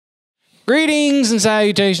Greetings and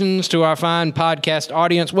salutations to our fine podcast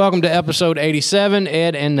audience. Welcome to episode 87,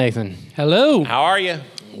 Ed and Nathan. Hello. How are you?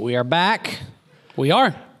 We are back. We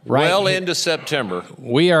are. Well into September.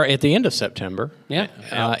 We are at the end of September. Yeah.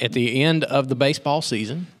 At the end of the baseball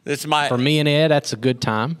season. For me and Ed, that's a good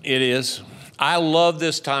time. It is. I love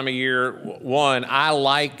this time of year. One, I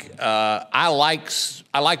like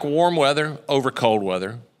warm weather over cold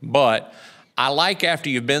weather, but I like after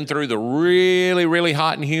you've been through the really, really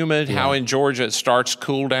hot and humid, how in Georgia it starts to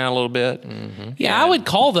cool down a little bit. Mm-hmm. Yeah, I would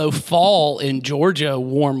call, though, fall in Georgia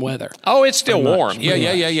warm weather. Oh, it's still warm.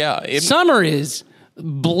 Yeah. Summer is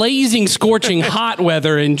blazing, scorching hot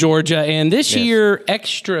weather in Georgia, and this year,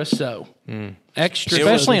 extra so. Extra,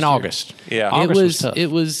 especially in year. August. Yeah, August it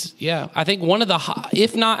was. Yeah, I think one of the,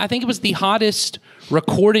 if not, I think it was the hottest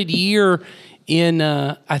recorded year in,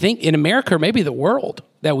 I think in America, or maybe the world,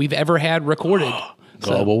 that we've ever had recorded.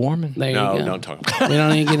 Global warming. There you go. Don't talk about it. We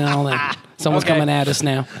don't need to get into all that. Someone's coming at us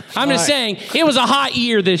now. I'm just saying, it was a hot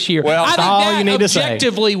year this year. Well, I that's think all that you need to say.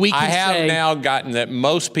 objectively we can I have say now gotten that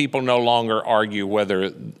most people no longer argue whether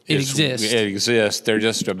it exists. They're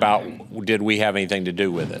just about, did we have anything to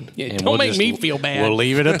do with it? Yeah, And don't we'll make just- me feel bad. We'll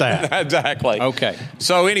leave it at that. Exactly. Okay.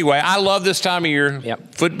 So anyway, I love this time of year.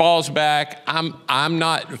 Yep. Football's back. I'm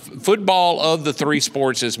not football of the three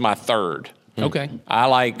sports is my third. Okay. I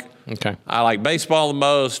like baseball the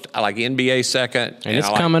most. I like NBA second. And it's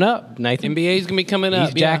coming up, Nathan. NBA's gonna be coming up.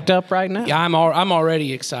 He's jacked up right now. Yeah, I'm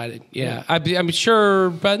already excited. Yeah, I'm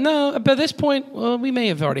sure, but no, by this point, well, we may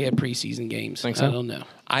have already had preseason games. Think so? I don't know.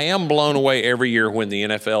 I am blown away every year when the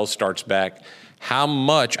NFL starts back. How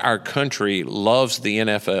much our country loves the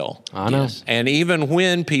NFL. I know. Yes. And even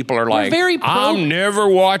when people are like, very pro- I'm never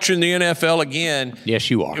watching the NFL again. Yes,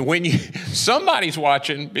 you are. When somebody's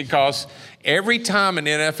watching, because every time an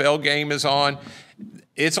NFL game is on,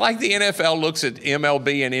 it's like the NFL looks at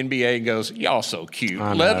MLB and NBA and goes, y'all so cute.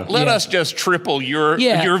 Let us just triple your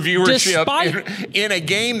viewership in a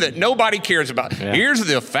game that nobody cares about. Yeah. Here's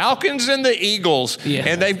the Falcons and the Eagles,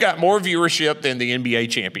 and they've got more viewership than the NBA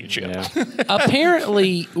championship. Yeah.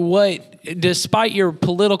 Apparently, despite your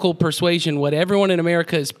political persuasion, what everyone in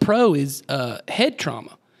America is pro is head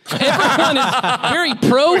trauma. Everyone is very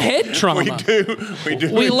pro head trauma. We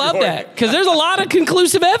do. We love that because there's a lot of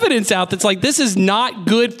conclusive evidence out that's like, this is not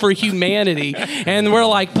good for humanity. And we're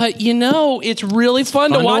like, but it's really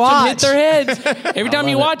fun to watch them hit their heads. Every time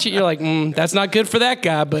you watch it, you're like, that's not good for that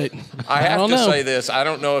guy. But I have don't to know. say this. I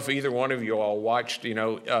don't know if either one of you all watched,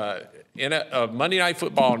 Monday Night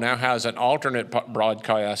Football now has an alternate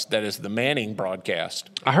broadcast that is the Manning broadcast.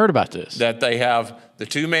 I heard about this. That they have the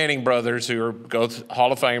two Manning brothers who are both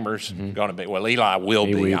Hall of Famers going to be. Well, Eli will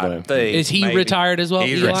be, I think. Is he maybe. retired as well?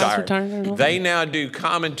 He's Eli's retired. as well? They now do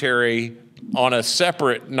commentary on a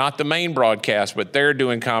separate, not the main broadcast, but they're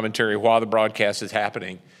doing commentary while the broadcast is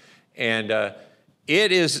happening. And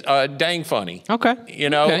it is dang funny. Okay.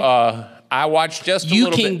 Okay. I watched just a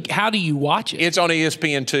little bit. How do you watch it? It's on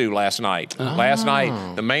ESPN2 last night. Oh. Last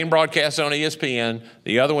night, the main broadcast on ESPN,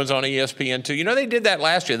 the other one's on ESPN2. They did that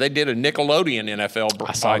last year. They did a Nickelodeon NFL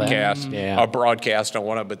podcast, a broadcast on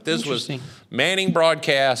one of them. But this was Manning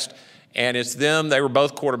broadcast, and it's them. They were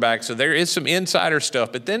both quarterbacks, so there is some insider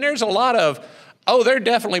stuff. But then there's a lot of, they're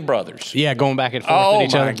definitely brothers. Yeah, going back and forth with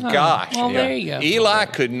each other. Oh, my gosh. Well, there you go. Eli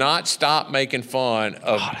could not stop making fun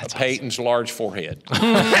of Peyton's large forehead. Who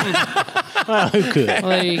could? Well,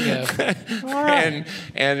 there you go. And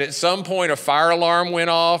at some point, a fire alarm went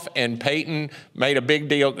off, and Peyton made a big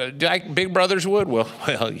deal. Like big brothers would. Well,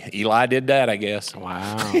 Eli did that, I guess.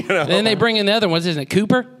 Wow. Then they bring in the other ones, isn't it?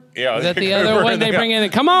 Cooper? Yeah, Is that the Cooper other one they bring in?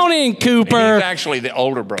 Come on in, Cooper. He's actually the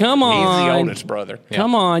older brother. Come on. He's the oldest brother.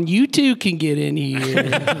 Come on, you two can get in here.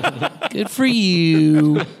 Good for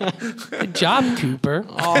you. Good job, Cooper.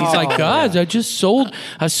 He's like, guys, I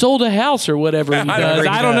sold a house or whatever he does.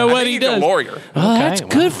 I don't know what he does. He's a lawyer. Oh, that's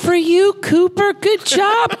good for you, Cooper. Good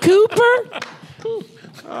job, Cooper.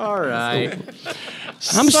 All right.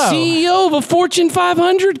 I'm CEO of a Fortune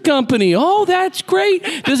 500 company. Oh, that's great.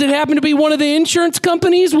 Does it happen to be one of the insurance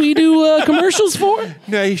companies we do commercials for?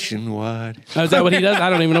 Nationwide. Oh, is that what he does? I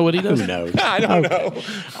don't even know what he does. Who knows? I don't know.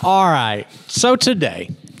 All right. So today,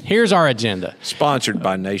 here's our agenda. Sponsored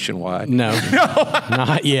by Nationwide. No,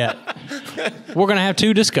 not yet. we're going to have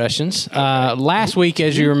two discussions. Last week,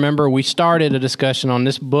 as you remember, we started a discussion on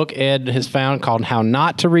this book Ed has found called How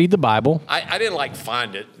Not to Read the Bible. I didn't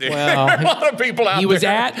find it. Well, there are a lot of people out there. He was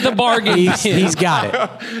at the bargain. He's got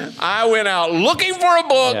it. I went out looking for a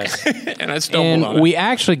book, and I stumbled on it. We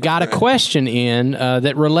actually got a question in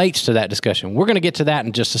that relates to that discussion. We're going to get to that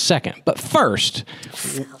in just a second. But first,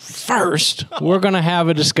 we're going to have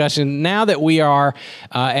a discussion. Now that we are,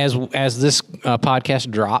 as this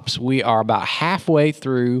podcast drops, we are about halfway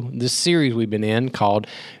through this series we've been in called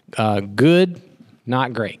Good,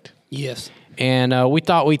 Not Great. Yes. And we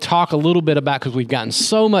thought we'd talk a little bit about, because we've gotten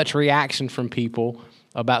so much reaction from people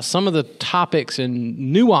about some of the topics and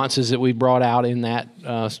nuances that we brought out in that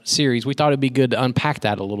series. We thought it'd be good to unpack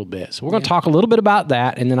that a little bit. So we're going to talk a little bit about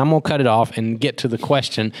that, and then I'm going to cut it off and get to the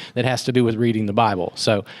question that has to do with reading the Bible.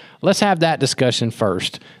 So let's have that discussion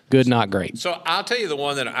first. Good, not great. So I'll tell you the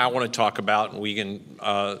one that I want to talk about, and we can...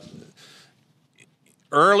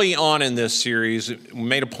 Early on in this series, we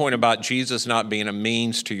made a point about Jesus not being a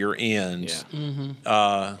means to your ends. Yeah.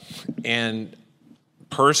 Mm-hmm. And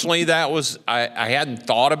personally, that was, I hadn't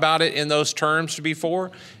thought about it in those terms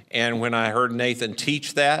before. And when I heard Nathan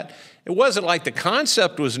teach that, it wasn't like the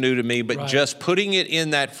concept was new to me, but just putting it in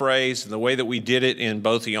that phrase and the way that we did it in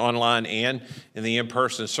both the online and in the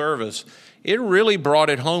in-person service, it really brought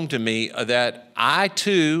it home to me that I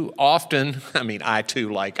too often,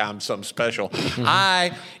 like I'm some special,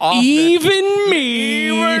 I often, even me,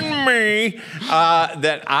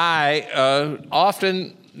 that I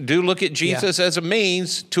often do look at Jesus as a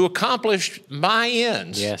means to accomplish my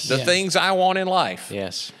ends, the things I want in life.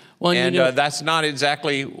 Yes. Well, and that's not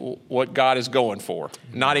exactly what God is going for.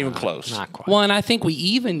 Not even close. Not quite. Well, and I think we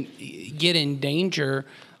even get in danger,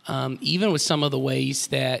 even with some of the ways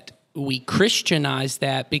that we Christianize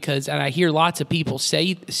that, because, and I hear lots of people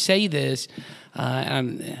say this, I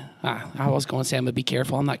was going to say I'm going to be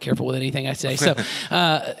careful. I'm not careful with anything I say. So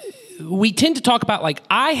we tend to talk about, like,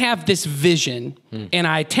 I have this vision, and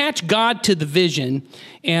I attach God to the vision,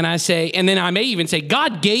 and I say, and then I may even say,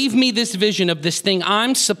 God gave me this vision of this thing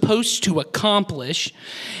I'm supposed to accomplish.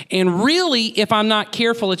 And really, if I'm not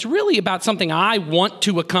careful, it's really about something I want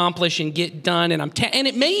to accomplish and get done. And and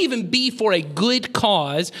it may even be for a good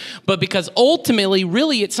cause, but because ultimately,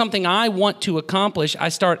 really, it's something I want to accomplish, I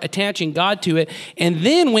start attaching God to it. And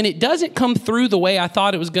then when it doesn't come through the way I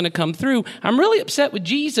thought it was going to come through, I'm really upset with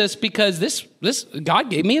Jesus, because this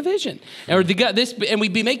God gave me a vision, or and we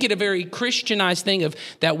make it a very Christianized thing of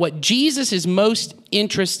that. What Jesus is most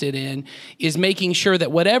interested in is making sure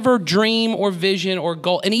that whatever dream or vision or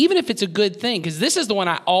goal, and even if it's a good thing, because this is the one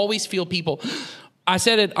I always feel people. I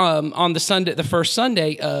said it on the first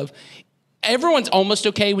Sunday of. Everyone's almost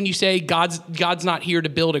okay when you say God's not here to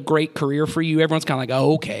build a great career for you. Everyone's kind of like,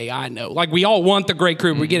 oh, okay, I know. Like, we all want the great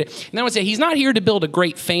career, we get it. And then I would say, he's not here to build a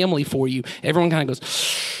great family for you. Everyone kind of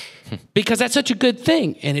goes, because that's such a good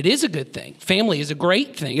thing. And it is a good thing. Family is a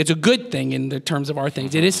great thing. It's a good thing in the terms of our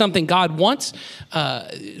things. It is something God wants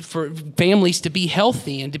for families to be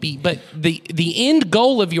healthy and to be, but the end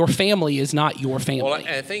goal of your family is not your family. Well,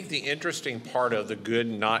 I think the interesting part of the good,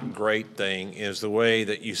 not great thing is the way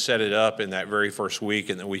that you set it up in that very first week,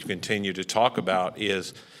 and that we continue to talk about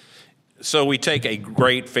is, so we take a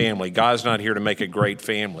great family. God's not here to make a great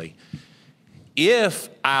family. If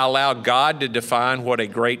I allow God to define what a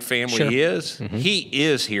great family is, He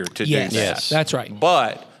is here to do that. Yes, that's right.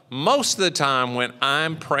 But most of the time when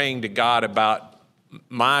I'm praying to God about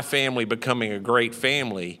my family becoming a great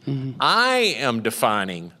family, I am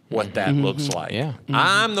defining what that looks like. Yeah.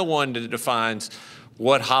 I'm the one that defines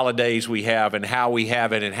what holidays we have and how we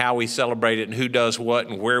have it and how we celebrate it and who does what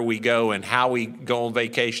and where we go and how we go on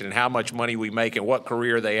vacation and how much money we make and what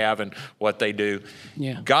career they have and what they do.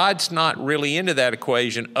 Yeah. God's not really into that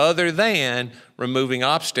equation other than removing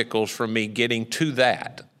obstacles from me getting to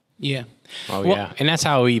that. Yeah. Oh, yeah. And that's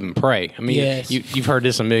how we even pray. I mean, Yes. you've heard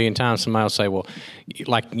this a million times. Somebody will say, well,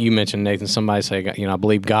 like you mentioned, Nathan, somebody say, I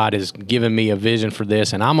believe God has given me a vision for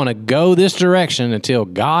this, and I'm going to go this direction until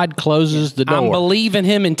God closes the door. I'm believing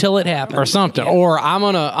Him until it happens. Or something. Yeah. Or I'm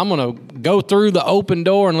gonna go through the open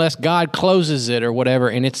door unless God closes it or whatever.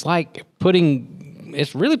 And it's like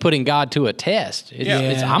it's really putting God to a test.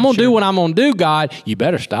 I'm going to do what I'm going to do, God. You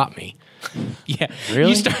better stop me. Yeah.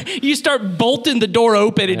 Really? You start bolting the door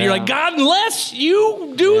open, and you're like, God, unless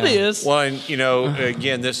you do this. Well, and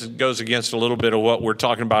again, this goes against a little bit of what we're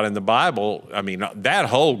talking about in the Bible. I mean, that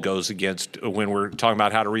whole goes against when we're talking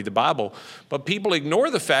about how to read the Bible. But people ignore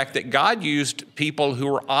the fact that God used people who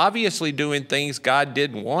were obviously doing things God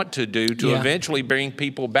didn't want to do to eventually bring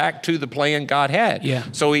people back to the plan God had. Yeah.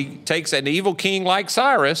 So he takes an evil king like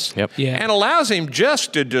Cyrus Yeah. and allows him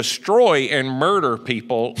just to destroy and murder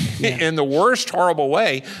people in the worst horrible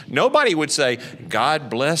way. Nobody would say, God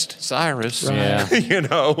blessed Cyrus.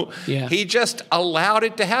 Right. Yeah. He just allowed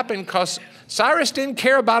it to happen because Cyrus didn't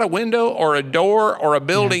care about a window or a door or a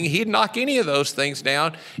building. He'd knock any of those things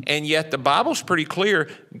down. And yet the Bible's pretty clear.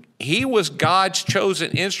 He was God's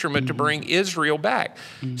chosen instrument to bring Israel back.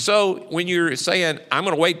 So when you're saying, I'm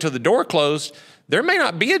going to wait till the door closed, there may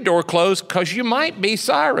not be a door closed because you might be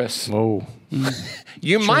Cyrus. Oh.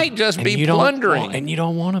 You might just be plundering. And you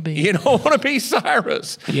don't want to be. You don't want to be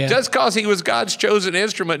Cyrus. Yeah. Just because he was God's chosen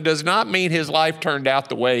instrument does not mean his life turned out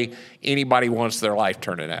the way anybody wants their life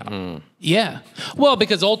turning out. Yeah. Well,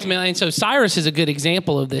 because ultimately, and so Cyrus is a good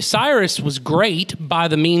example of this. Cyrus was great by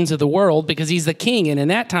the means of the world because he's the king. And in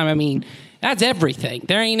that time, I mean, that's everything.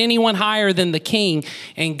 There ain't anyone higher than the king.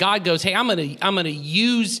 And God goes, hey, I'm gonna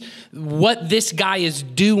use what this guy is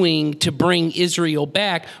doing to bring Israel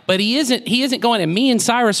back. But he isn't going, and me and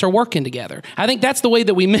Cyrus are working together. I think that's the way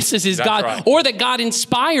that we miss this is God, right. or that God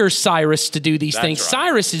inspires Cyrus to do these things. Right.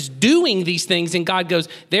 Cyrus is doing these things, and God goes,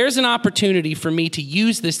 there's an opportunity for me to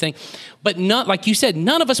use this thing. But not, like you said,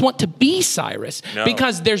 none of us want to be Cyrus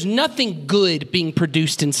because there's nothing good being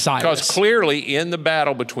produced in Cyrus. Because clearly in the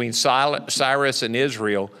battle between Cyrus and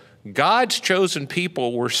Israel, God's chosen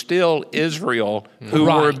people were still Israel who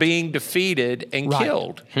were being defeated and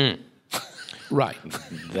killed. Right.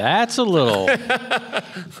 That's a little.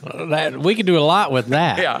 We could do a lot with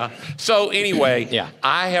that. Yeah. So anyway,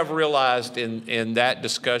 I have realized in that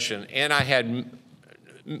discussion, and I had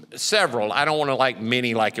several, I don't want to like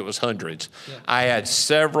many like it was hundreds. Yeah. I had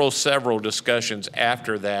several discussions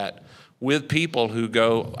after that with people who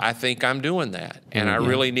go, I think I'm doing that. And I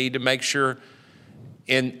really need to make sure.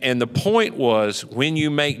 And the point was, when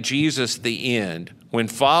you make Jesus the end, when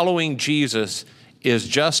following Jesus is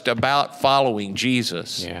just about following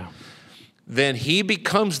Jesus, then he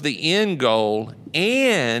becomes the end goal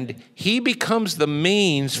and he becomes the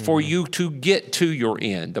means for you to get to your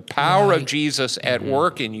end. The power of Jesus at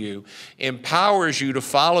work in you empowers you to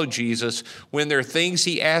follow Jesus when there are things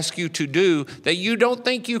he asks you to do that you don't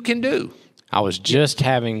think you can do. I was just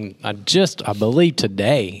having, I believe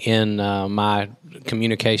today in my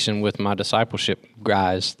communication with my discipleship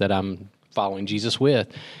guys that I'm following Jesus with,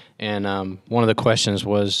 and one of the questions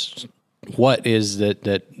was, what is that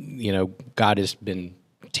God has been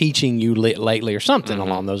teaching you lately or something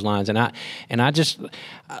along those lines? And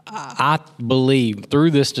I believe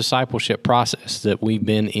through this discipleship process that we've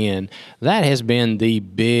been in, that has been the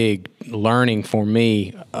big learning for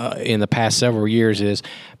me in the past several years is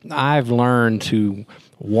I've learned to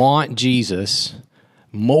want Jesus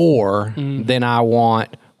more than I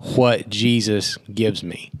want what Jesus gives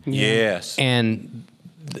me. Yes. And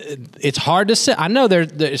it's hard to I know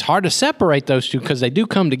it's hard to separate those two because they do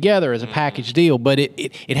come together as a package deal, but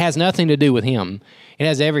it has nothing to do with him. It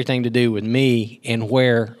has everything to do with me and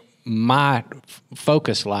where my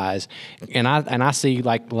focus lies. And I see,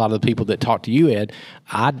 like a lot of the people that talk to you, Ed,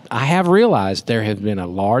 I have realized there has been a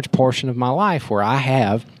large portion of my life where I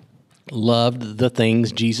have loved the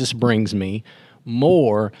things Jesus brings me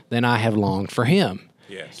more than I have longed for him.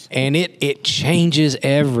 Yes. And it changes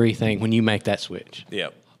everything when you make that switch.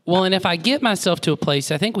 Yep. Well, and if I get myself to a place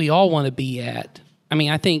I think we all want to be at, I mean,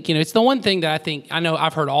 I think, it's the one thing that I know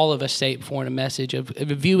I've heard all of us say it before in a message of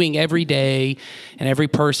viewing every day and every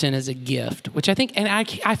person as a gift, which I think, and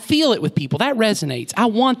I feel it with people. That resonates. I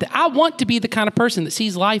want to be the kind of person that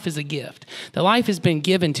sees life as a gift. That life has been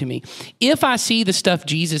given to me. If I see the stuff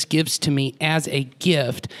Jesus gives to me as a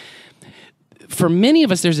gift, for many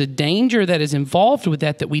of us, there's a danger that is involved with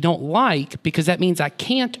that we don't like, because that means I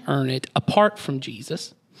can't earn it apart from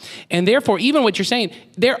Jesus. And therefore, even what you're saying,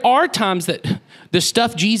 there are times that the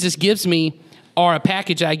stuff Jesus gives me are a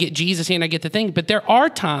package. I get Jesus and I get the thing. But there are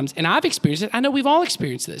times, and I've experienced it, I know we've all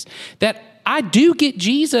experienced this, that I do get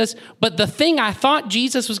Jesus, but the thing I thought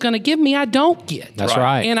Jesus was going to give me, I don't get. That's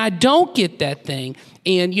right. And I don't get that thing.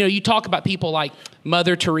 And, you talk about people like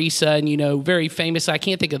Mother Teresa and, very famous, I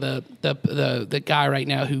can't think of the guy right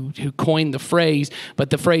now who coined the phrase, but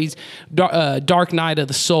the phrase dark night of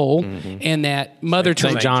the soul, and that Mother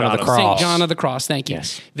Teresa. St. John of the Cross. St. John of the Cross, thank you.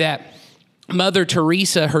 Yes. That Mother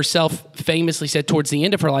Teresa herself famously said towards the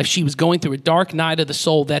end of her life, she was going through a dark night of the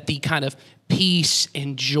soul, that the kind of peace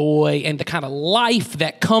and joy and the kind of life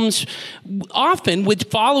that comes often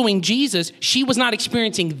with following Jesus. She was not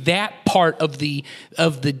experiencing that part of the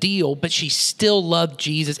deal, but she still loved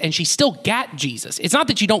Jesus and she still got Jesus. It's not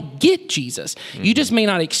that you don't get Jesus. You just may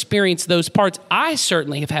not experience those parts. I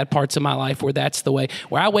certainly have had parts of my life where that's the way,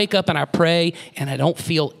 where I wake up and I pray and I don't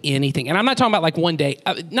feel anything. And I'm not talking about like one day,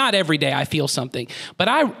 not every day I feel something, but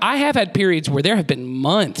I have had periods where there have been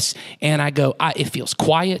months and I go, it feels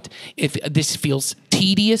quiet. This feels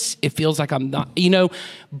tedious. It feels like I'm not,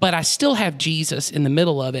 but I still have Jesus in the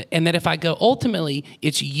middle of it. And that if I go, ultimately,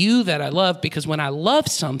 it's you that I love, because when I love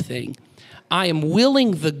something, I am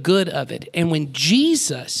willing the good of it. And when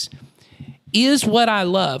Jesus is what I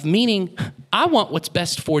love, meaning I want what's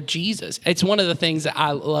best for Jesus. It's one of the things that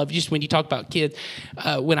I love, just when you talk about kids,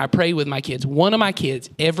 when I pray with my kids, one of my kids,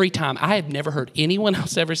 every time, I have never heard anyone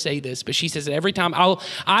else ever say this, but she says that every time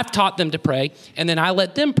I've taught them to pray, and then I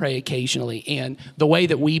let them pray occasionally. And the way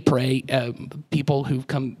that we pray, people who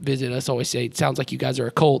come visit us always say, it sounds like you guys are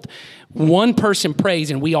a cult. One person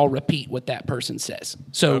prays and we all repeat what that person says.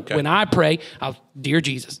 So when I pray, dear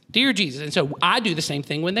Jesus, dear Jesus. And so I do the same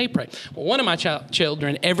thing when they pray. Well, one of my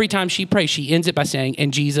children, every time she prays, she ends it by saying,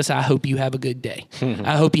 and Jesus, I hope you have a good day.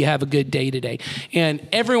 I hope you have a good day today. And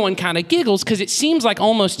everyone kind of giggles because it seems like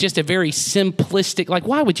almost just a very simplistic, like,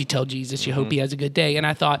 why would you tell Jesus you hope he has a good day? And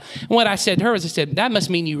I thought, what I said to her was, I said, that must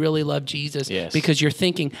mean you really love Jesus, because you're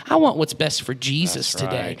thinking, I want what's best for Jesus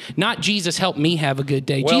today. Not Jesus, help me have a good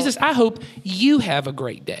day. Well, Jesus, I hope you have a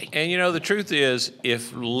great day. And the truth is,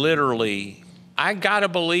 if literally, I got to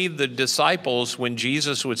believe the disciples, when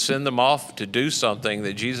Jesus would send them off to do something,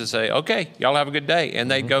 that Jesus say, okay, y'all have a good day. And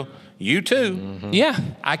they'd go, you too. Yeah.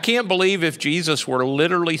 I can't believe if Jesus were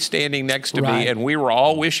literally standing next to me and we were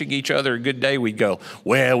all wishing each other a good day, we'd go,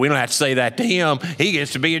 well, we don't have to say that to him. He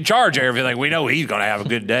gets to be in charge of everything. We know he's going to have a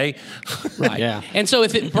good day. Yeah. And so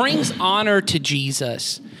if it brings honor to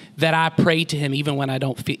Jesus that I pray to him even when I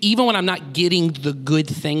don't feel, even when I'm not getting the good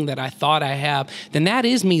thing that I thought I have, then that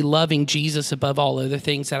is me loving Jesus above all other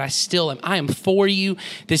things, that I still am. I am for you.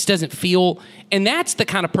 This doesn't feel, and that's the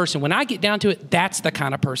kind of person, when I get down to it, that's the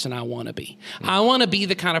kind of person I want to be. I want to be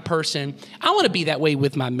the kind of person, I want to be that way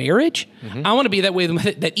with my marriage. I want to be that way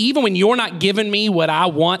that even when you're not giving me what I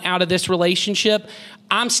want out of this relationship,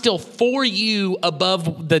 I'm still for you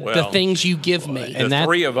above the things you give me. And the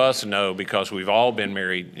three of us know, because we've all been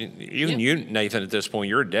married. Even you, Nathan, at this point,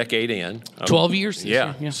 you're a decade in. 12 years.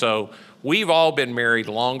 Yeah. So we've all been married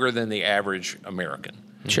longer than the average American.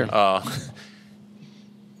 Sure.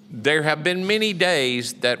 There have been many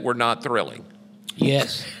days that were not thrilling.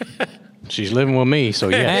 Yes. She's living with me, so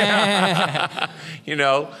yeah.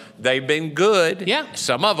 They've been good. Yeah.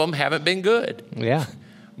 Some of them haven't been good. Yeah.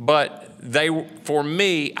 But for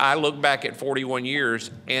me, I look back at 41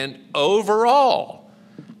 years, and overall,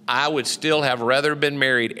 I would still have rather been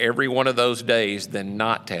married every one of those days than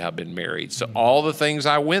not to have been married. So all the things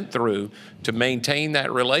I went through to maintain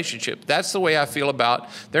that relationship, that's the way I feel about.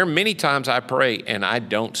 There are many times I pray and I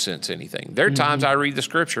don't sense anything. There are times I read the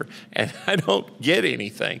scripture and I don't get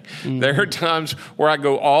anything. There are times where I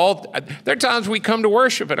go there are times we come to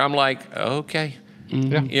worship and I'm like, okay,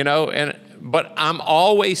 but I'm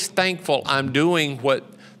always thankful I'm doing what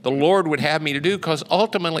the Lord would have me to do, because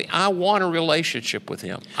ultimately I want a relationship with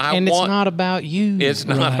him. It's not about you. It's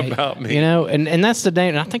not about me. And that's the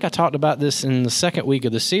danger. I think I talked about this in the second week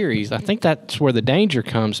of the series. I think that's where the danger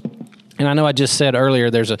comes. And I know I just said earlier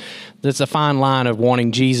there's a fine line of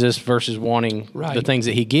wanting Jesus versus wanting the things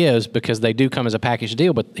that he gives, because they do come as a package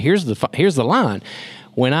deal. But here's the line.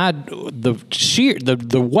 When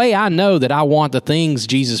the way I know that I want the things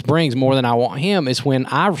Jesus brings more than I want him is when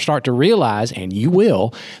I start to realize, and you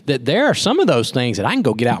will, that there are some of those things that I can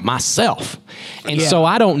go get out myself. And so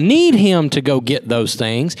I don't need him to go get those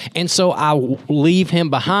things. And so I leave him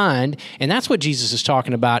behind. And that's what Jesus is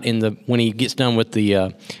talking about when he gets done with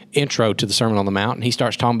the intro to the Sermon on the Mount. And he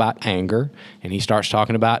starts talking about anger, and he starts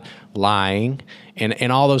talking about lying,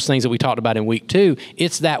 and all those things that we talked about in week 2.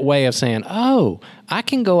 It's that way of saying, I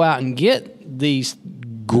can go out and get these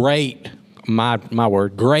great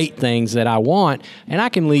things that I want, and I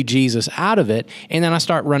can lead Jesus out of it. And then I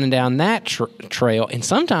start running down that trail, and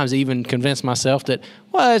sometimes even convince myself that,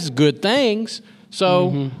 it's good things.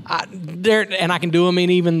 So I can do them in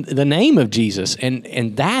even the name of Jesus,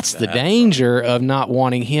 and that's the danger of not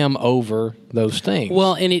wanting him over those things.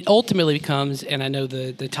 Well, and it ultimately becomes, and I know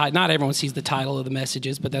the title. Not everyone sees the title of the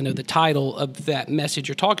messages, but I know the title of that message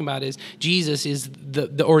you're talking about is Jesus is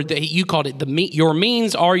you called it your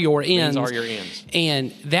means are your ends. Means are your ends.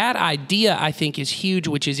 And that idea I think is huge.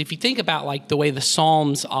 Which is, if you think about like the way the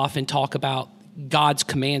Psalms often talk about God's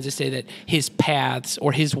commands that say that his paths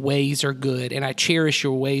or his ways are good, and I cherish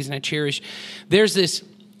your ways, and I cherish.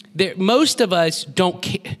 Most of us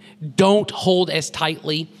don't hold as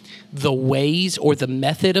tightly the ways or the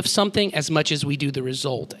method of something as much as we do the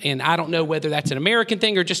result. And I don't know whether that's an American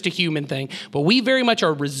thing or just a human thing, but we very much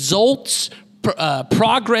are results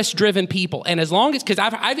progress-driven people. And as long as, because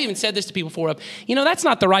I've even said this to people before, that's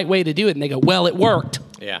not the right way to do it. And they go, well, it worked.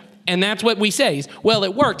 Yeah. And that's what we say is, well,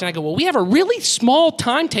 it worked. And I go, well, we have a really small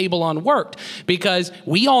timetable on worked, because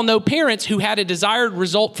we all know parents who had a desired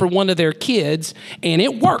result for one of their kids, and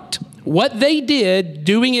it worked. What they did,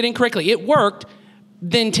 doing it incorrectly, it worked.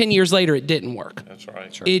 Then 10 years later, it didn't work. That's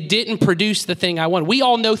right. Sure. It didn't produce the thing I wanted. We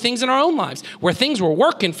all know things in our own lives where things were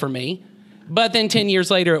working for me, but then 10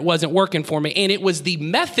 years later, it wasn't working for me. And it was the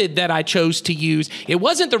method that I chose to use. It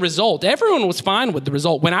wasn't the result. Everyone was fine with the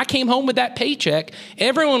result. When I came home with that paycheck,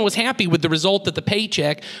 everyone was happy with the result of the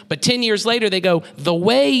paycheck. But 10 years later, they go,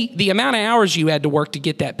 the amount of hours you had to work to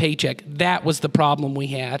get that paycheck, that was the problem we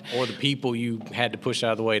had. Or the people you had to push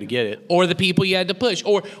out of the way to get it. Or the people you had to push.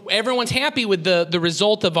 Or everyone's happy with the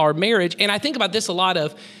result of our marriage. And I think about this a lot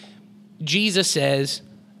of, Jesus says,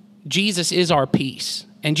 Jesus is our peace.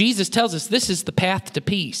 And Jesus tells us this is the path to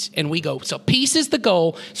peace. And we go, so peace is the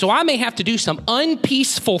goal. So I may have to do some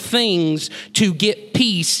unpeaceful things to get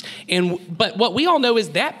peace. But what we all know is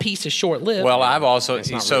that peace is short-lived. Well,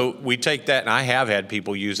 we take that, and I have had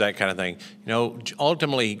people use that kind of thing.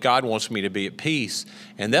 Ultimately, God wants me to be at peace.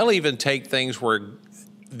 And they'll even take things where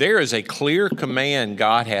there is a clear command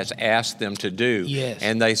God has asked them to do. Yes.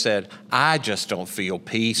 And they said, I just don't feel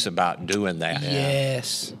peace about doing that.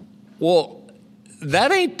 Yes. Well,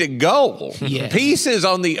 that ain't the goal. Yes. Peace is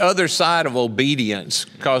on the other side of obedience,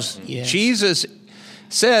 because Jesus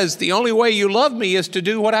says the only way you love me is to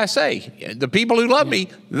do what I say. The people who love me,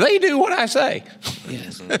 they do what I say.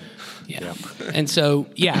 Yes. Yeah. And so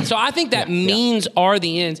I think that means are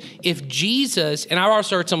the ends. If Jesus, and I've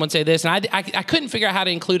also heard someone say this, and I couldn't figure out how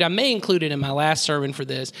to include, I may include it in my last sermon for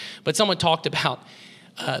this, but someone talked about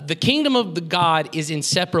the kingdom of the God is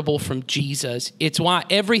inseparable from Jesus. It's why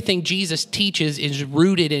everything Jesus teaches is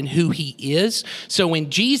rooted in who he is. So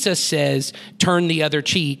when Jesus says, turn the other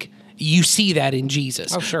cheek, you see that in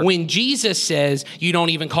Jesus. Oh, sure. When Jesus says, you don't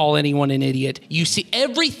even call anyone an idiot, you see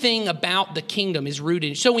everything about the kingdom is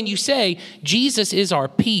rooted. So when you say Jesus is our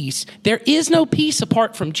peace, there is no peace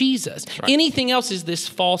apart from Jesus. Right. Anything else is this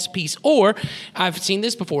false peace. Or I've seen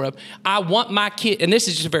this before. I want my kid, and this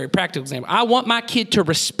is just a very practical example. I want my kid to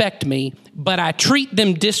respect me, but I treat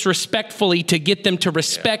them disrespectfully to get them to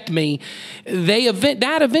respect me.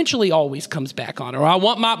 That eventually always comes back on. Or I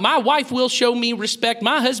want my wife will show me respect.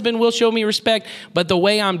 My husband will show me respect. But the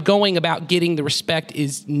way I'm going about getting the respect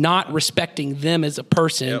is not respecting them as a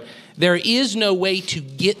person. Yep. There is no way to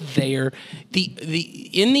get there.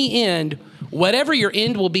 In the end, whatever your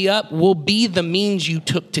end will be the means you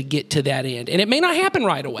took to get to that end. And it may not happen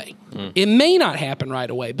right away. It may not happen right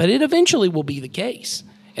away, but it eventually will be the case.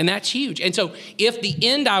 And that's huge. And so if the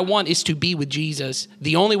end I want is to be with Jesus,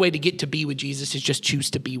 the only way to get to be with Jesus is just choose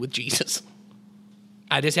to be with Jesus.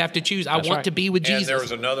 I just have to choose. I want to be with Jesus. And there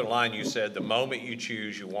was another line you said, the moment you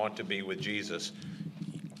choose you want to be with Jesus,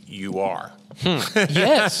 you are.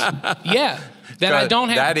 Yes. Yeah. That I don't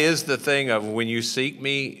have. That is the thing of when you seek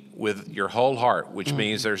me with your whole heart, which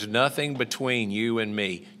means there's nothing between you and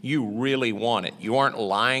me. You really want it. You aren't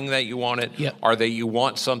lying that you want it or that you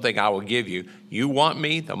want something I will give you. You want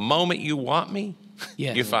me. The moment you want me,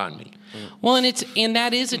 you find me. Well, and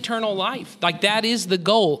that is eternal life. Like that is the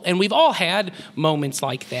goal. And we've all had moments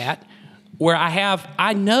like that where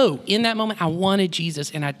I know in that moment I wanted Jesus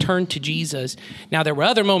and I turned to Jesus. Now there were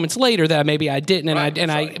other moments later that maybe I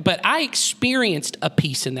didn't, but I experienced a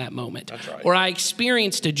peace in that moment. That's right. Or I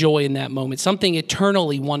experienced a joy in that moment, something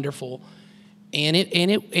eternally wonderful, and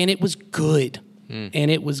it was good,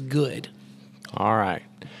 and it was good. All right.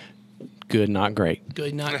 Good, not great.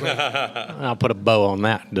 Good, not great. I'll put a bow on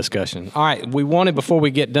that discussion. All right, we wanted, before we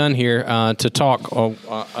get done here, to talk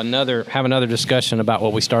have another discussion about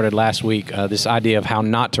what we started last week, this idea of how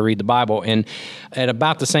not to read the Bible. And at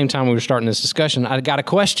about the same time we were starting this discussion, I got a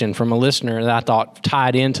question from a listener that I thought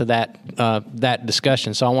tied into that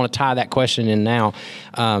discussion. So I want to tie that question in now.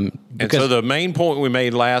 And so the main point we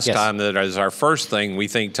made last time that is our first thing we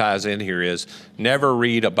think ties in here is never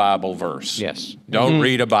read a Bible verse. Yes. Don't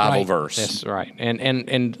read a Bible verse. That's right.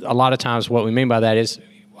 And a lot of times what we mean by that is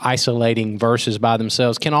isolating verses by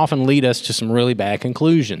themselves can often lead us to some really bad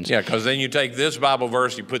conclusions. Yeah, because then you take this Bible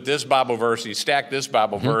verse, you put this Bible verse, you stack this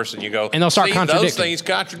Bible verse, and you go, and they'll start contradicting. Those things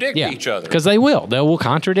contradict each other. Because they will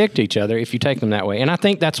contradict each other if you take them that way. And I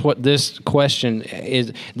think that's what this question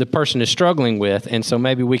is, the person is struggling with, and so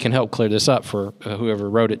maybe we can help clear this up for whoever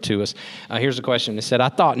wrote it to us. Here's the question. It said, I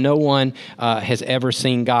thought no one has ever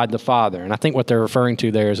seen God the Father. And I think what they're referring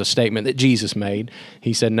to there is a statement that Jesus made.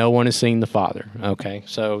 He said, no one has seen the Father. Okay,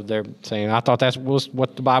 so they're saying, I thought that was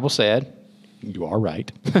what the Bible said. You are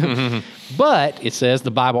right. But it says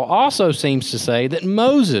the Bible also seems to say that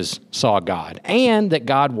Moses saw God and that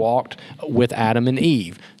God walked with Adam and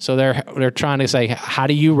Eve. So they're trying to say, how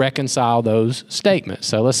do you reconcile those statements?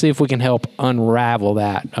 So let's see if we can help unravel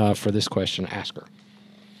that for this question asker.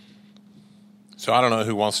 So I don't know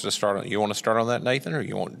who wants to start on. You want to start on that, Nathan, or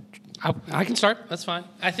you want? I can start. That's fine.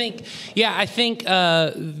 I think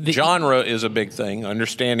the genre is a big thing.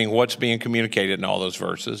 Understanding what's being communicated in all those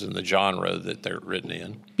verses and the genre that they're written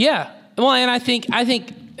in. Yeah. Well, and I think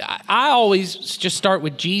I always just start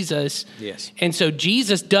with Jesus. Yes. And so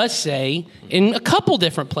Jesus does say in a couple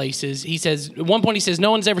different places, he says, at one point he says,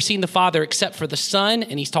 no one's ever seen the Father except for the Son,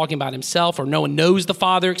 and he's talking about himself, or no one knows the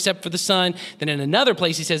Father except for the Son. Then in another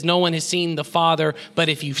place he says, no one has seen the Father, but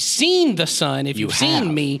if you've seen the Son, if you've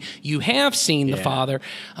seen me, you have seen the Father.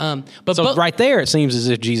 But right there, it seems as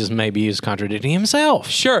if Jesus maybe is contradicting himself.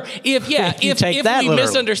 Sure. If we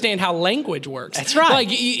misunderstand how language works. That's right. Like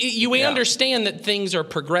we understand that things are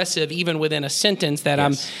progressive even within a sentence that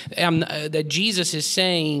that Jesus is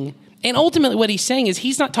saying. And ultimately what he's saying is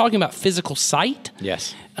he's not talking about physical sight.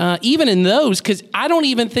 Yes. Even in those, because I don't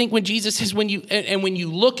even think when Jesus says, when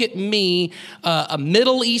you look at me, a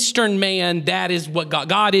Middle Eastern man, that is what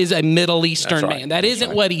God is, a Middle Eastern man. That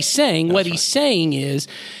isn't what he's saying. What he's saying is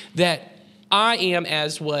that I am,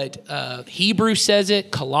 as what Hebrew says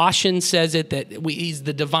it, Colossians says it, that he's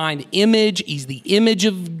the divine image. He's the image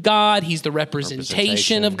of God. He's the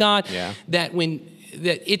representation of God. Yeah. That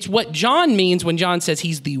it's what John means when John says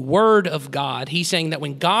he's the Word of God. He's saying that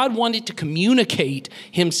when God wanted to communicate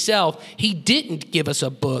himself, he didn't give us a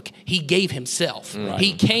book. He gave himself. Right.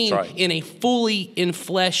 He came in a fully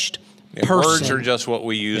enfleshed person. Words are just what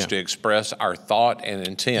we use to express our thought and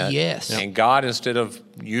intent. Yes. And God, instead of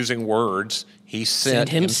using words, he sent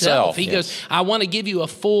himself. He goes, I want to give you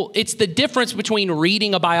it's the difference between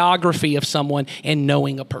reading a biography of someone and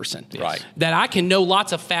knowing a person. Right. That I can know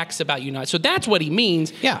lots of facts about you now. So that's what he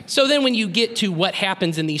means. Yeah. So then when you get to what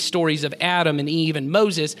happens in these stories of Adam and Eve and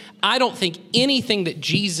Moses, I don't think anything that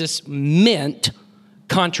Jesus meant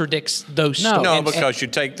contradicts those stories. No, because you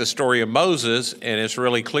take the story of Moses and it's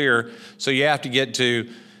really clear. So you have to get to,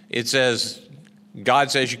 it says,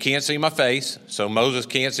 God says you can't see my face, so Moses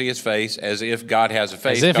can't see his face, as if God has a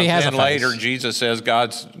face. As if he has a face. Later, Jesus says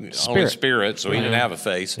God's only spirit, so he didn't have a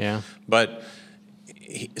face. Yeah. But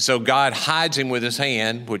so God hides him with his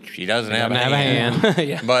hand, which he doesn't have a hand.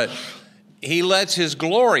 Yeah. But he lets his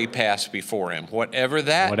glory pass before him, whatever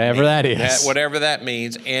that is. Whatever that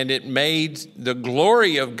means. And it made the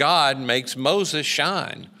glory of God makes Moses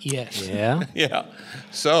shine. Yes. Yeah. Yeah.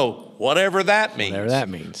 So whatever that means. Whatever that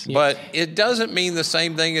means. But it doesn't mean the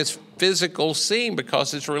same thing as physical seeing,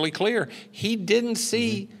 because it's really clear. He didn't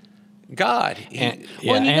see God.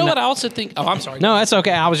 What I also think... Oh, I'm sorry. No, that's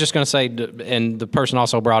okay. I was just going to say, and the person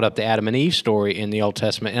also brought up the Adam and Eve story in the Old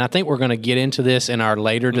Testament, and I think we're going to get into this in our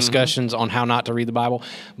later discussions on how not to read the Bible,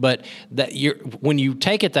 but that when you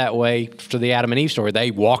take it that way to the Adam and Eve story,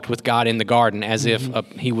 they walked with God in the garden as if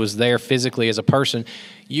he was there physically as a person.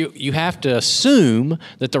 You have to assume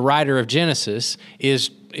that the writer of Genesis is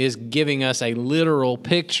giving us a literal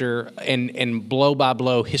picture and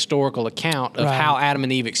blow-by-blow historical account of how Adam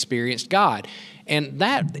and Eve experienced God. And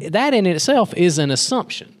that in itself is an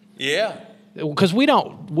assumption. Yeah. Because we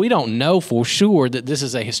don't know for sure that this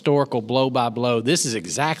is a historical blow-by-blow. This is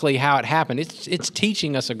exactly how it happened. It's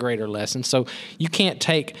teaching us a greater lesson. So you can't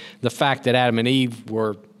take the fact that Adam and Eve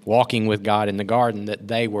were walking with God in the garden, that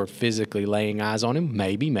they were physically laying eyes on him.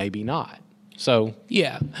 Maybe, maybe not. So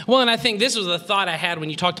yeah, well, and I think this was a thought I had when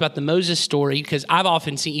you talked about the Moses story, because I've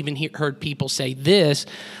often heard people say this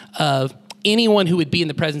of anyone who would be in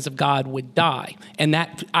the presence of God would die, and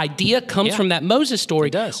that idea comes from that Moses story.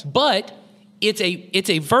 It does, but it's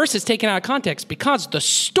a verse that's taken out of context, because the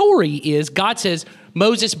story is God says,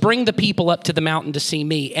 Moses, bring the people up to the mountain to see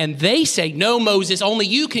me. And they say, no, Moses, only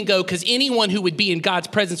you can go, because anyone who would be in God's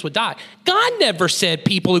presence would die. God never said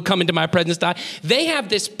people who come into my presence die. They have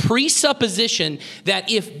this presupposition that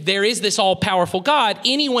if there is this all-powerful God,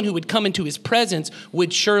 anyone who would come into his presence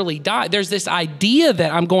would surely die. There's this idea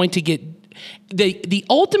that I'm going to get The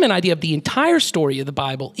ultimate idea of the entire story of the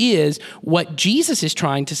Bible is what Jesus is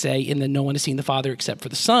trying to say in the no one has seen the Father except for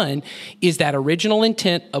the Son, is that original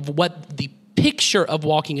intent of what the picture of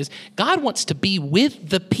walking is. God wants to be with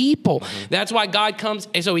the people. That's why God comes.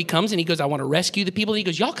 And so he comes and he goes, I want to rescue the people. And he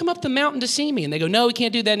goes, y'all come up the mountain to see me. And they go, no, we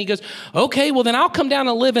can't do that. And he goes, okay, well then I'll come down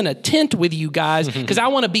and live in a tent with you guys because I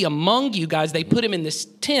want to be among you guys. They put him in this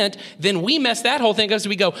tent. Then we mess that whole thing up. So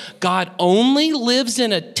we go, God only lives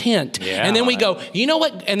in a tent. Yeah, and then we go, you know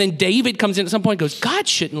what? And then David comes in at some point and goes, God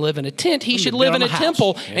shouldn't live in a tent. He should live in a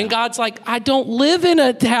temple. Yeah. And God's like, I don't live in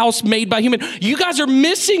a house made by human. You guys are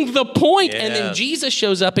missing the point. Yeah. And then Jesus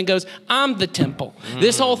shows up and goes, I'm the temple.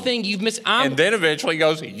 This whole thing you've missed. And then eventually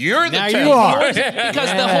goes, you're the temple. You are.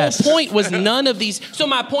 Because the whole point was none of these. So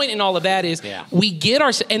my point in all of that is we get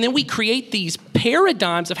our, and then we create these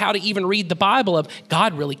paradigms of how to even read the Bible of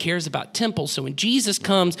God really cares about temples. So when Jesus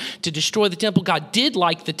comes to destroy the temple, God did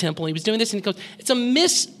like the temple. He was doing this and he goes,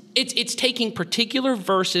 it's taking particular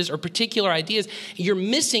verses or particular ideas. You're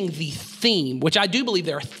missing the theme, which I do believe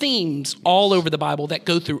there are themes all over the Bible that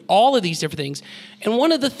go through all of these different things. And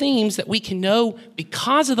one of the themes that we can know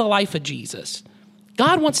because of the life of Jesus,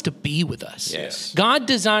 God wants to be with us. Yes. God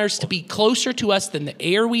desires to be closer to us than the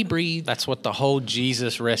air we breathe. That's what the whole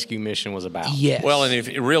Jesus rescue mission was about. Yes. Well, and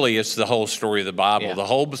it's the whole story of the Bible. Yeah. The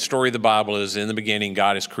whole story of the Bible is in the beginning,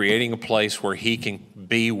 God is creating a place where he can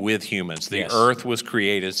be with humans. The earth was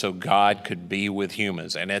created so God could be with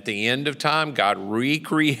humans. And at the end of time, God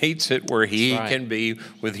recreates it where he can be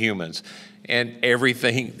with humans. And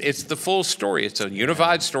everything, it's the full story. It's a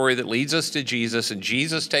unified story that leads us to Jesus, and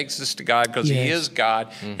Jesus takes us to God because he is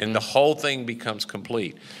God, and the whole thing becomes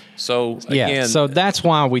complete. So again, so that's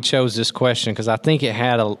why we chose this question, because I think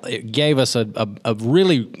it gave us a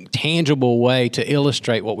really tangible way to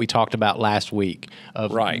illustrate what we talked about last week.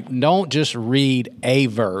 Don't just read a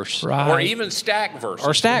verse, or even stack verses.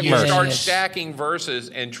 Or stack verses. Start stacking verses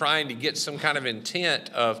and trying to get some kind of intent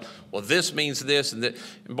of, well, this means this and that.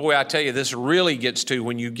 And boy, I tell you, this really gets to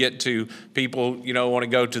when you get to people, want to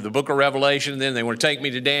go to the book of Revelation, and then they want to take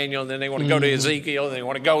me to Daniel, and then they want to go to Ezekiel, and they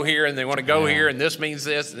want to go here, and they want to go here, and this means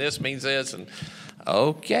this, and this means this, and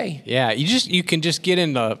okay. Yeah, you can just get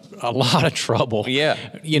into a lot of trouble. Yeah.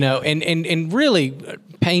 And really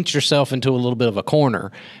paint yourself into a little bit of a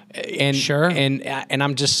corner. And and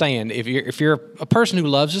I'm just saying, if you're a person who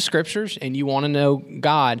loves the scriptures and you want to know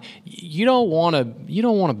God, you don't want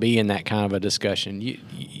to be in that kind of a discussion.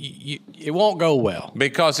 It won't go well.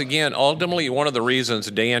 Because again, ultimately, one of the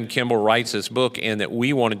reasons Dan Kimball writes this book and that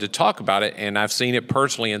we wanted to talk about it, and I've seen it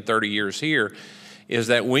personally in 30 years here, is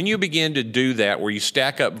that when you begin to do that, where you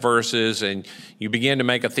stack up verses and you begin to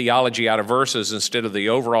make a theology out of verses instead of the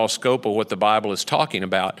overall scope of what the Bible is talking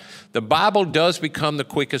about, the Bible does become the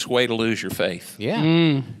quickest way to lose your faith.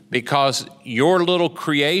 Yeah. Because your little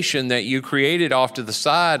creation that you created off to the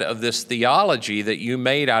side of this theology that you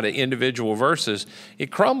made out of individual verses, it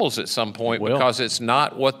crumbles at some point because it's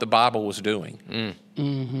not what the Bible was doing.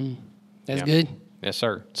 That's good. Yes,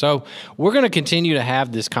 sir. So we're going to continue to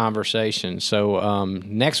have this conversation. So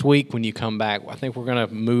next week when you come back, I think we're going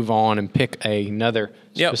to move on and pick another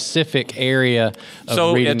specific area of reading the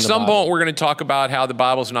Bible. So at some point we're going to talk about how the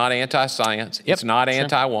Bible's not anti-science. It's not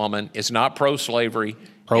anti-woman. It's not pro-slavery.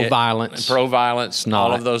 Pro-violence. Pro-violence,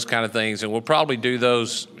 all of those kind of things. And we'll probably do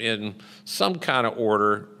those in some kind of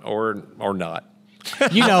order or not.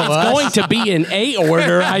 It's going to be in a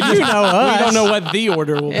order. We don't know what the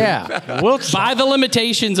order will be. By the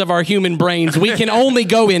limitations of our human brains, we can only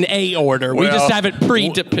go in a order. We just have it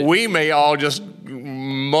we may all just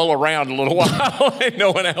mull around a little while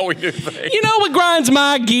knowing how we do things. You know what grinds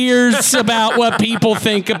my gears about what people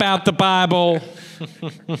think about the Bible?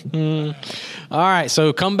 All right,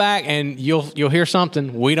 so come back and you'll hear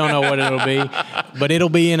something. We don't know what it'll be, but it'll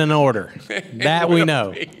be in an order. That we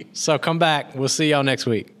know. So come back. We'll see y'all next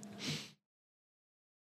week.